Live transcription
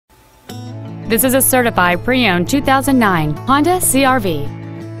This is a certified pre-owned 2009 Honda CR-V.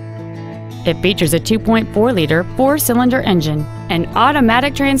 It features a 2.4-liter four-cylinder engine, an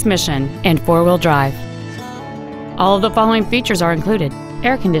automatic transmission, and four-wheel drive. All of the following features are included: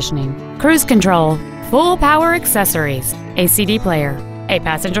 air conditioning, cruise control, full power accessories, a CD player, a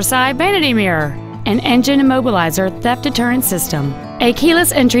passenger side vanity mirror, an engine immobilizer theft deterrent system, a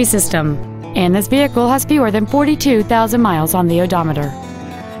keyless entry system, and this vehicle has fewer than 42,000 miles on the odometer.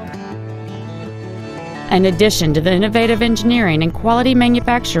 In addition to the innovative engineering and quality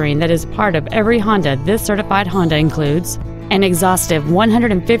manufacturing that is part of every Honda, this certified Honda includes an exhaustive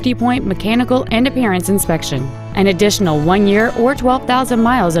 150-point mechanical and appearance inspection, an additional 1 year or 12,000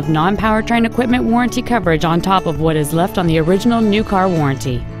 miles of non-powertrain equipment warranty coverage on top of what is left on the original new car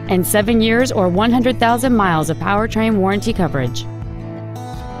warranty, and 7 years or 100,000 miles of powertrain warranty coverage.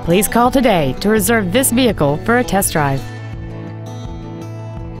 Please call today to reserve this vehicle for a test drive.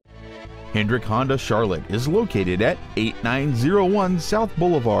 Hendrick Honda Charlotte is located at 8901 South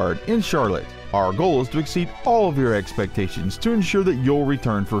Boulevard in Charlotte. Our goal is to exceed all of your expectations to ensure that you'll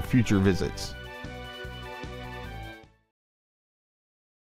return for future visits.